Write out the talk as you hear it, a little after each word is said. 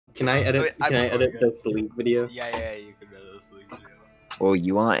Can I edit? Wait, Can I edit the sleep video? Yeah, you can edit the sleep video. Oh,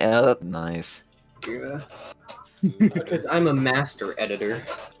 you want to edit? Nice. Yeah. Because I'm a master editor.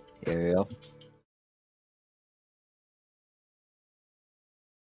 Yeah.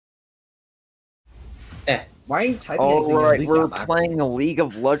 Why are you typing All anything in right, League we're Max? playing a League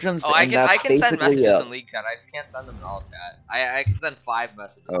of Legends, Oh, I and can that's send basically messages it. in League Chat. I just can't send them in all chat. I can send 5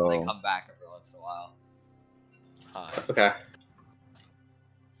 messages and they come back every once in a while. Hi. Okay.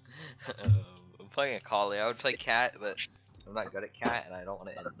 I'm playing a collie. I would play cat, but I'm not good at cat, and I don't want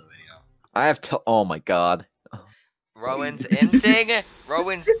to end the video. I have to. Oh my god. Rowan's inting.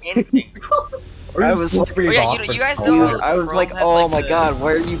 Rowan's inting. I was like, Oh yeah, you guys know. I was Chrome like, has, oh like, my the- god,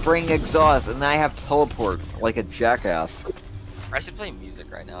 why are you bringing exhaust? And I have teleport like a jackass. I should play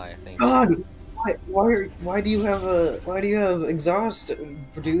music right now. I think. God, why do you have exhaust,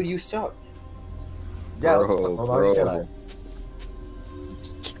 dude? You suck. Yeah, Bro.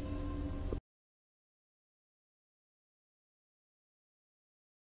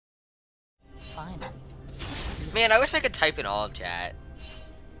 Man, I wish I could type in all chat.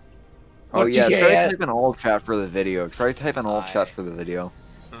 Oh But yeah, you try to can't. type in all chat for the video. Try to type in all chat for the video.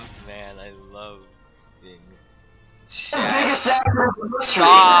 Man, I love being chat.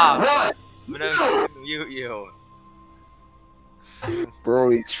 Stop! I'm gonna mute you. Bro,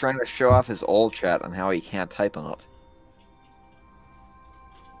 he's trying to show off his all chat and how he can't type on it.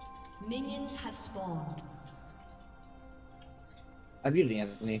 Minions have spawned. I muted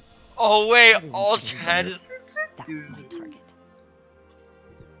Anthony. Oh wait, all chat is. That's my target.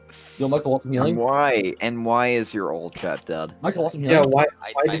 Yo, Michael, want some healing? And why is your all chat dead? Michael, want some Yeah, healing? why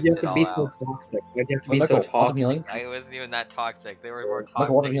I did you have typed to it be all so out. toxic? Why did you have to be Michael, so want some toxic? healing? I wasn't even that toxic. They were more Michael,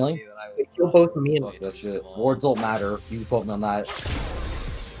 toxic want to healing? me than I They was. kill both me and Fuck that shit. Words don't matter. You quote me on that.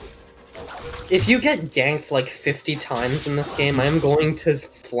 If you get ganked like 50 times in this game, I'm going to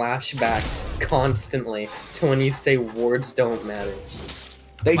flash back constantly to when you say words don't matter.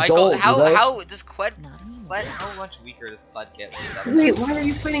 They Michael, don't, do they? how does Kled, how much weaker does Kled get? Wait, why are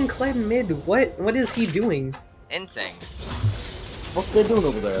you fighting Kled mid? What is he doing? Insane. What's they doing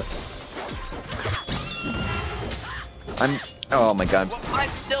over there? Oh my god. Well, Kled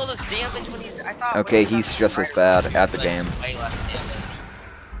still does damage when he's. I thought. Okay, when he's just as bad at the like, game. Way less damage.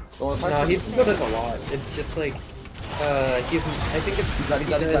 Well, if I No, could- he's good at a lot. It's just like, he's. I think it's He's got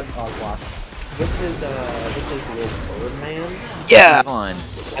block. with his little Birdman. Yeah! Fine.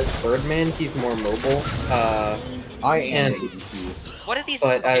 As Birdman, he's more mobile. I am And- ADC. What are these?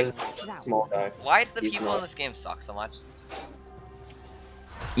 But okay, as small guy. why do the he's people not. in this game suck so much?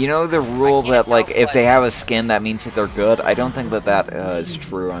 You know the rule can't that, like, help if but- they have a skin, that means that they're good? I don't think that that is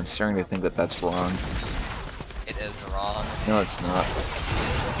true. I'm starting to think that that's wrong. It is wrong. No, it's not.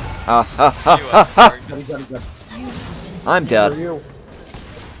 Ha ha ha ha ha! He's dead. I'm For dead. you.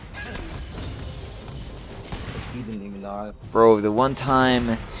 He didn't even die. Bro, the one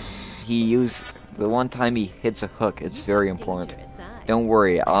time he hits a hook, it's very important. Don't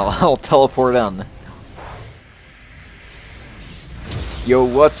worry, I'll teleport in. Yo,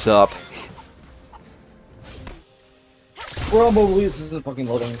 what's up? Bro, this isn't fucking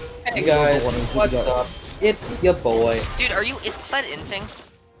loading. Hey guys, Loading. what's up? It's your boy. Dude, is Kled inting?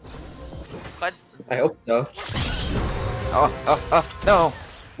 Kled's. I hope so. No.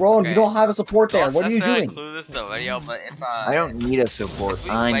 Ron, Okay. you don't have a support there. What are you doing? Clueless in the video, but if I don't need a support.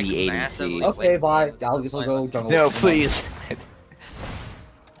 we, I'm like, the massively ADC. Okay, win bye. games, I'll it's just fine, go let's jungle. No, please.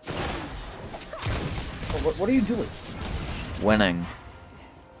 What are you doing? Winning.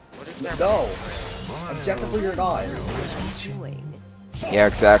 What is there? No. Objectively, you're not. Yeah,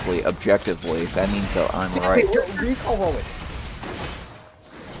 exactly. Objectively, that means that I'm right. Recall Rowan.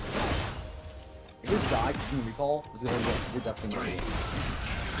 If you die, can you recall? You're definitely gonna be.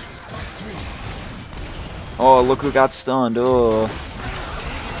 Oh, look who got stunned. Oh.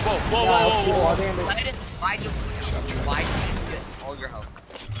 Whoa. Damage. Why do you get all your health?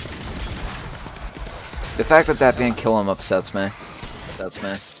 The fact that that didn't kill him upsets me. The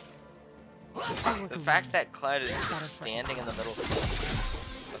fact that Kled is just standing in the middle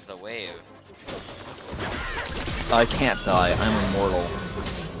of the wave. I can't die. I'm immortal.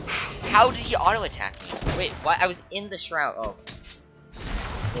 How did he auto attack me? Wait, what? I was in the shroud. Oh.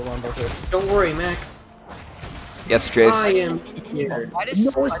 Don't worry, Max. Yes, Jace. I am here. Why does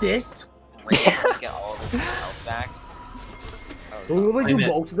No Kled assist. randomly get all of his health back? Oh, We would I do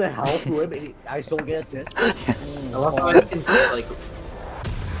meant- most of the health to him, and I still get assist. I love how I can like.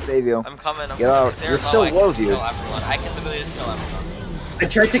 Save you. I'm coming. Get out. If they're You're low, so I can low, just dude. kill everyone. I can literally just kill everyone. I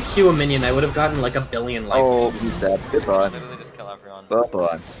tried to Q a minion. I would have gotten like a billion lives. Oh, he's dead. I Goodbye. can literally just kill everyone.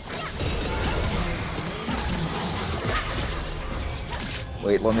 Bye-bye.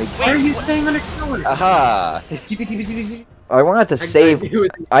 Wait, let me. Why are you staying under cover? Aha! TP. I wanted to save. knew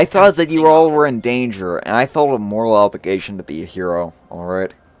it. I thought that you all were in danger, and I felt a moral obligation to be a hero. All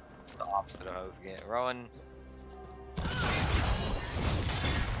right. It's the opposite of how I was getting. Rowan.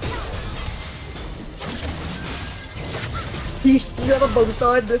 He's still on both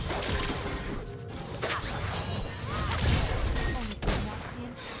sides.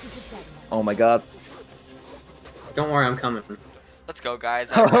 Oh my god. Don't worry, I'm coming. Let's go,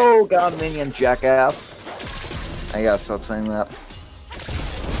 guys. Oh god, minion jackass. I gotta stop saying that.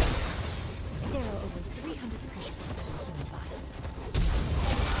 There are over 300 pressure points in the human body.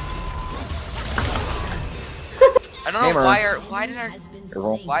 I don't know Gamer. why did our Has been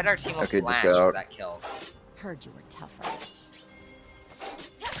Careful. slain. why did our team Okay, flash just go for out. that kill? Heard you were tougher.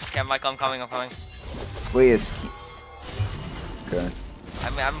 Okay, Michael, I'm coming. Wait, is he... Okay. I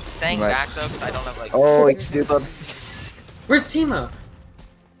mean, I'm saying Right. back though because I don't have like. Oh, it's stupid. Where's Timo?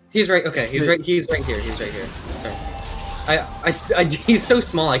 He's right. Okay, he's right. He's right here. He's right here. Sorry. He's so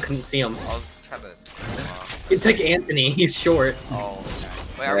small I couldn't see him. I was trying to. It's like Anthony. He's short. Oh. Okay.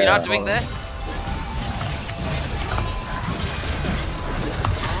 Wait, are we not doing this?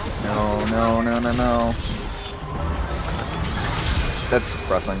 No. That's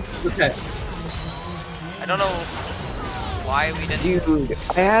depressing. Okay. I don't know why we didn't. Dude,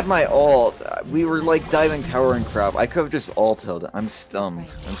 I had my ult. We were like diving tower and crap. I could have just ulted. I'm dumb.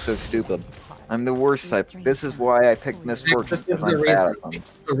 I'm so stupid. I'm the worst type. This is why I picked Misfortune, This is because the I'm bad reason. at them.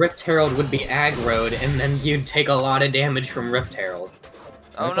 The Rift Herald would be aggroed, and then you'd take a lot of damage from Rift Herald.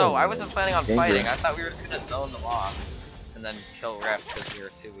 Oh no, I wasn't planning on Danger. fighting. I thought we were just gonna zone them off and then kill Ref because we were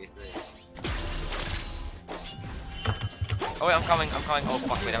 2v3. Oh wait, I'm coming. Oh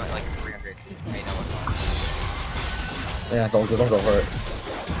fuck, wait, I'm at like 300. Wait, no, what's on? Yeah, don't go for it.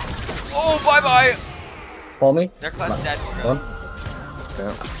 Oh, bye bye! Follow me. Their clan's dead. One.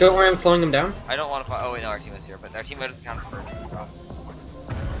 Okay. Don't worry, I'm slowing him down. I don't want to fight. Oh wait, no, our team is here, but our team doesn't count as person. Bro.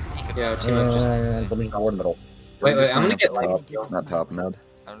 He could Yeah, run. team up just- Let me go in the middle. Wait, just I'm gonna get top, like not top mid.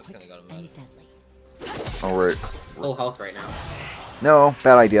 I'm just gonna go to mid. Alright. full health right now. No,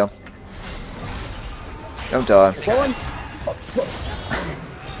 bad idea. Don't die. Going. I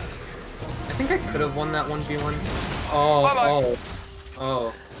think I could have won that 1v1. Oh, Bye-bye.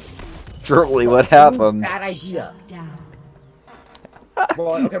 oh. Shortly, what happened? Bad idea. Down.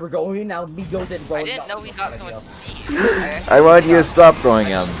 Well, okay, we're going in now. Me goes in. I Going didn't know we got so much speed. I wanted you to stop going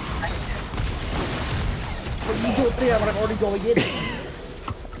in. But you don't say that when I'm already going in.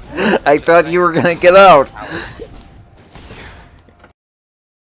 I thought you were gonna get out.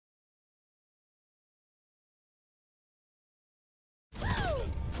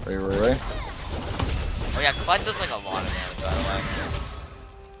 Wait. Oh yeah, Clyde does like a lot of damage, by the way.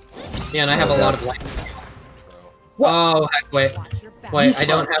 Yeah, and I have a lot of life. What? Oh, heck, wait. Watch your back. Wait, You I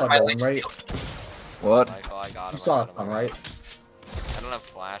don't saw have my it, life right? steal. What? Michael, I got him. You saw I it, got him, right? I don't have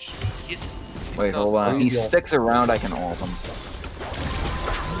flash. He's Wait, so hold on. slow. If he sticks around, I can ult him.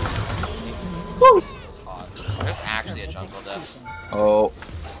 It's hot. There's actually a jungle death. Oh,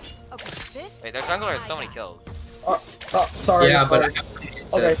 Okay, this Wait, their jungler has so many kills. Sorry. Yeah, but I sorry.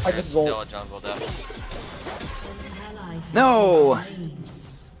 have Okay, I There's just still rolled. a jungle death. no!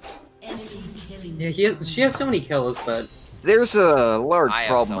 Yeah, she has so many kills, but There's a large I have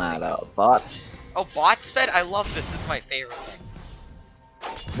problem so at many that kills. bot. Oh, bots fed? I love this. This is my favorite thing.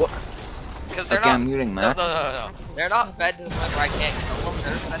 What? Because they're Okay, not. I'm muting No. Max. They're not fed to the point where I can't kill them.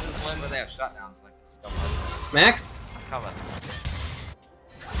 They're fed to the point where they have shutdowns. Like, let's go. Max? I'm coming.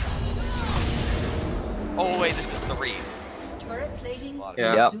 Oh wait, this is 3. turret plating will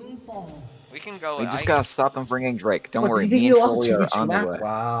Yeah. Yep. soon fall. We can go. We just gotta stop them from getting Drake. Don't What, worry, do you me think and you lost Trolley are to on the Max? way.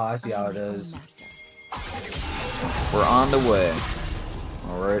 Wow, I see how it is. We're on the way.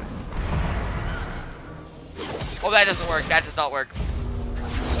 Alright. Oh, that doesn't work. That does not work.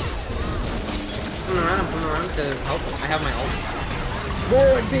 I'm coming around to help him. I have my ult.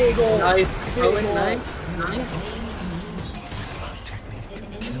 Going big ol'. Nice. Big Oh, ol'. nice.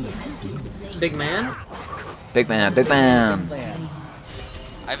 Big man? Big man, big man. Plan.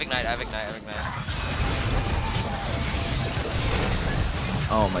 I have ignite.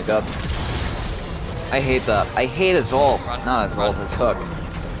 Oh my god. I hate that. I hate his ult. Not his ult, his hook.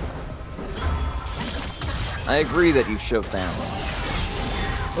 I agree that you should ban him.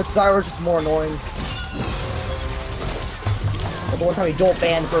 With Zyra's just more annoying. But the one time you don't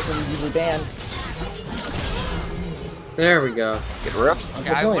ban the person you usually ban. There we go. Get ripped? Okay,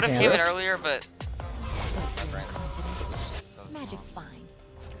 I would have came in earlier, but. Magic's fine.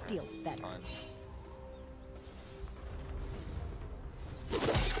 Steel's better.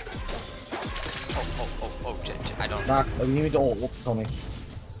 Oh, Jet, I don't. Knock. You need to ult. Tell me.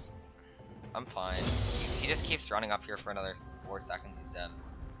 I'm fine. He just keeps running up here for another 4 seconds. He's dead.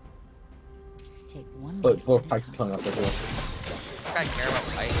 Take one. But both Pike's killing us. I don't think I care about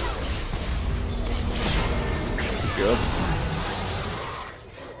Pike. Good.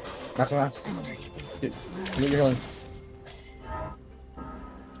 Max. Dude, you're healing.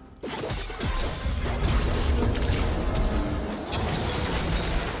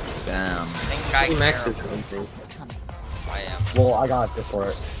 Damn. I think I Max care. is something. I am. Well, I got this for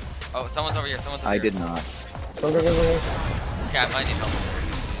it. Oh, someone's over here. Someone's over I here. did not. Go. Yeah, I might need help.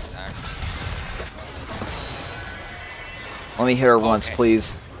 Let me hit her once, Okay.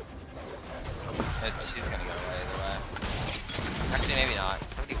 please. She's gonna get away either way. Actually, maybe not.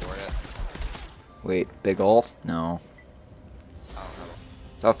 Somebody board it. Wait, big ult? No. Oh,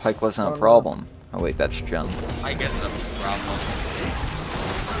 Thought Pike wasn't Oh, a no. problem. Oh wait, that's Jen. I guess that's the problem.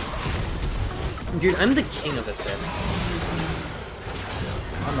 Dude, I'm the king of assists.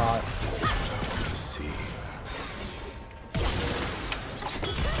 I'm not.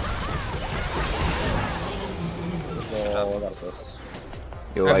 Oh, I got this.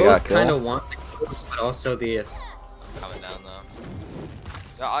 Yo, I I got both kind kill. of want the kills, but also the I'm coming down though.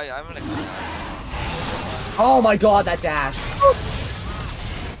 Yeah, I'm gonna come down. Oh my god, that dash!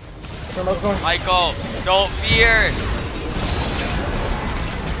 Michael, don't fear!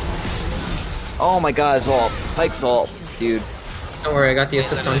 Oh my god, it's ult. Pike's ult, dude. Don't worry, I got the Okay,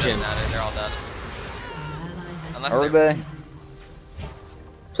 assist they're on dead, Jin. they're all dead. Unless Are they're... they?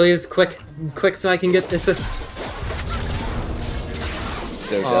 Please, quick so I can get the assist.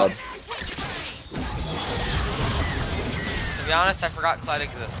 So Oh. dead. To be honest, I forgot Clyde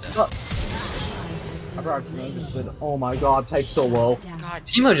existed. I forgot his name just said, oh my god, Pike's so low. God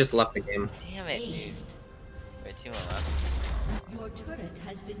Timo just left the game. damn it, dude. Wait, Timo left. Your turret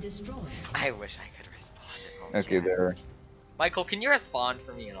has been destroyed. I wish I could respond in all Okay, chat. there. Michael, can you respond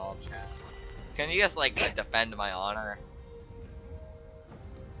for me in all chat? Can you just, like, defend my honor?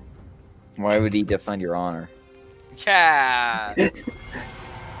 Why would he defend your honor? Yeah!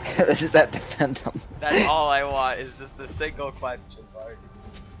 Does that defend him? That's all I want, is just a single question mark.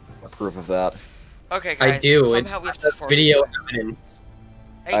 Proof of that. Okay, guys, I do. somehow we have to form... Video evidence.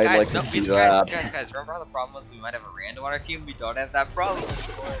 Hey, I'd guys, like to no, see guys, that. guys, remember how the problem was we might have a random on our team? We don't have that problem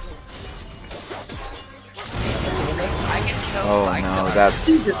anymore. I can kill Oh I can no, kill that's...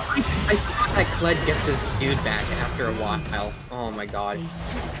 Jesus, I thought that Kled gets his dude back after a while. Oh my god.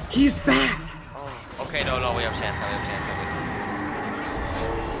 He's back! Oh, okay, no, we have chance,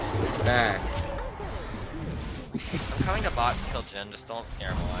 He's back. I'm coming to bot to kill Jin, just don't scare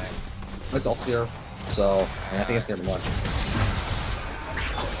him away. It's all here. So, I think it's gonna be much.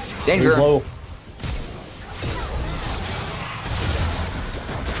 Danger! He's low.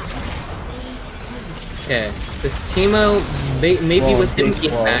 Okay, this Timo, maybe Well, with him big getting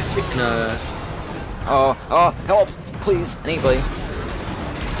slow. back, we can, Oh, help! Please, anybody.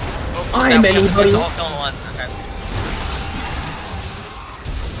 Oops, I'm we have to anybody. all kill him once, okay.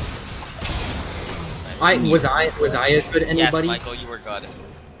 was I a good anybody? Yes, Michael, you were good.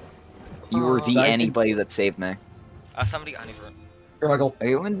 You were the I think- anybody that saved me. Somebody got anyone. Here, Michael.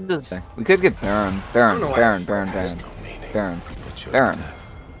 Hey, when does... We could get Baron. I don't know why-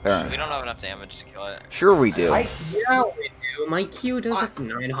 We don't have enough damage to kill it. Sure we do. Yeah, we do. My Q does like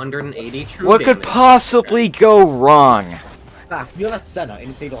 980 true What could damage. possibly go wrong? Ah, you have a Senna, and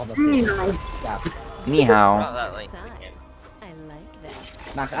you say you don't have a No. Yeah. Anyhow. Not that late. Size. I like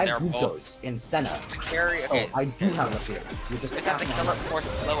that. Max, I They're have both- Guzos in Senna. Carry, So okay. I do have enough here. You just Just have to kill it before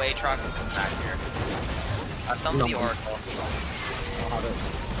slow Aatrox comes back here. Summon the Oracle. How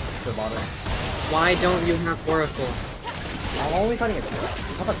to bottom. Why don't you have Oracle? I'm only fighting it.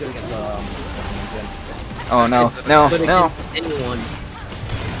 How about doing against Jin? Oh no, no, But no. against anyone.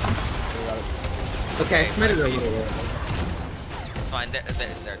 Okay, I smite it right here. It's fine, they're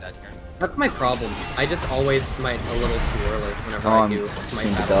dead here. That's my problem. I just always smite a little too early whenever Oh, I I'm do smite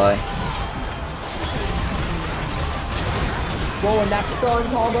soon to battle. die. Whoa, and that stun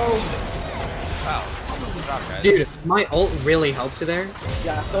combo! Wow. Good job, guys. Dude, my ult really helped there.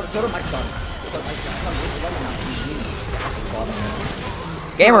 Yeah, so did my stun. So my stun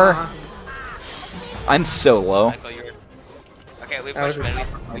Gamer! I'm so low. Michael, you're... Okay, we That was pushed mid,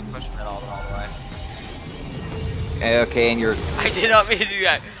 we pushed mid all the way. Okay, and you're... I did not mean to do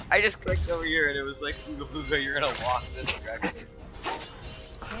that. I just clicked over here and it was like, you're gonna walk this direction.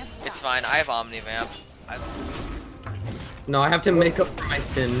 It's fine, I have Omnivamp. No, I have to make up for my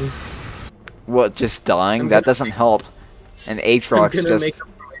sins. What, just dying? I'm That gonna- doesn't help. And I'm Aatrox gonna just... make up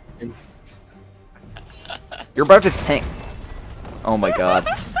for my sins. You're about to tank... Oh my god.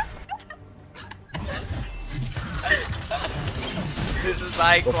 This is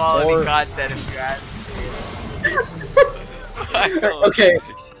high quality Before- content if you ask me. Okay.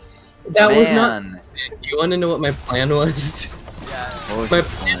 That was not. Man. You want to know what my plan was? Yeah. What was My your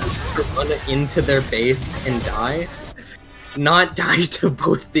plan plan? was to run into their base and die. Not die to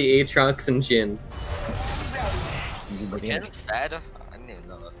both the Aatrox and Jhin. Jin's fed? I didn't even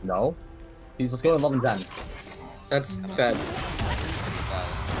know this. No. He's just going 11 10. That's fed.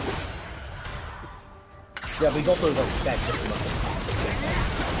 Yeah, but he's also like dead just enough.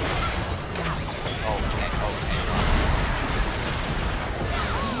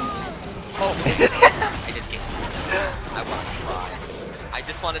 Okay. I did get I want to try. I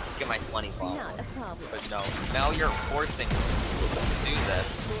just wanted to get my 20 ball. Not a problem. But no. Now you're forcing me to do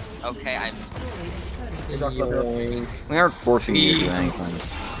this. Okay, I'm... Yoink. We aren't forcing you to do anything.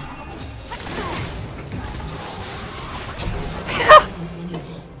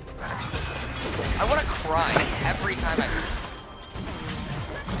 I want to cry every time I...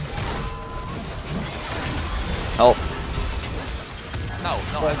 Help. No,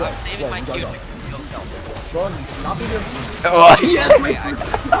 I'm saving my Q to kill. Run, not be there. Oh, Yes,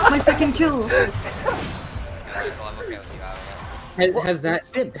 Okay, my second kill. I'm okay with you, I don't know. Has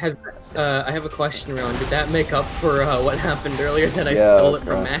that I have a question, Ron. Did that make up for what happened earlier that I Yeah, stole it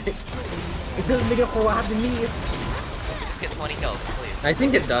from correct. Max? It doesn't make up for what happened to me. You just get 20 kills, please. I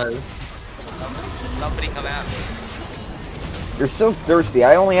think it does. Somebody come at me. you're so thirsty.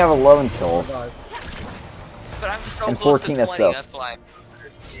 I only have 11 kills. God. But I'm so And close 14 to 20, assists. that's why I'm...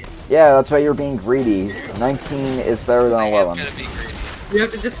 Yeah, that's why you're being greedy. 19 is better than I am 11. gonna be greedy. You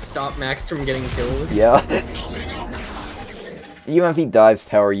have to just stop Max from getting kills. Yeah. Even if he dives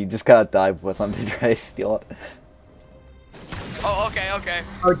tower, you just gotta dive with him to try to steal it. Oh, okay.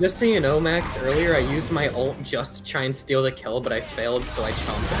 Oh, just so you know, Max, earlier I used my ult just to try and steal the kill, but I failed, so I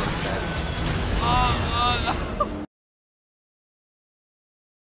chomped him instead. Oh, no.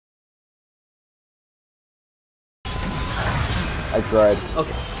 I tried.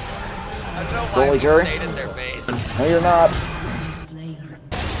 Okay. I don't know why Bully we Jerry? stayed in their base. No, you're not.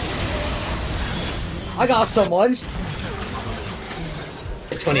 I got someone.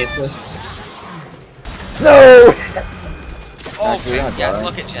 20 assists. No! Oh, Actually, you're okay, not yeah, dying.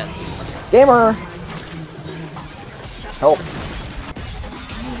 look at Jen. Gamer! Help.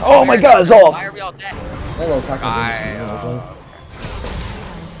 Oh my god, it's off! Why are we all dead? Hello, Taco.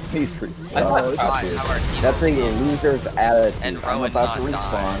 He's pretty. I thought- Oh, How our team that's a loser's attitude. And I'm Rowan about to not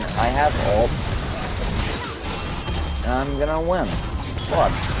respawn. die. I have ult. And I'm gonna win.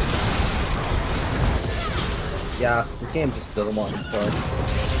 Watch. Yeah, this game just doesn't want to start.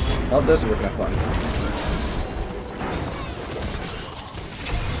 Oh, this is working out fine.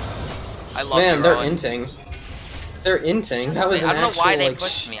 I love Man, you, they're Rowan. inting. They're inting. That was I an don't know actual, why they like,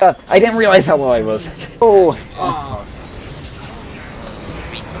 pushed me. I didn't realize how low I was. Oh. Oh.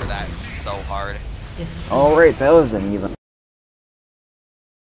 Weak for that so hard. Alright, that was an even.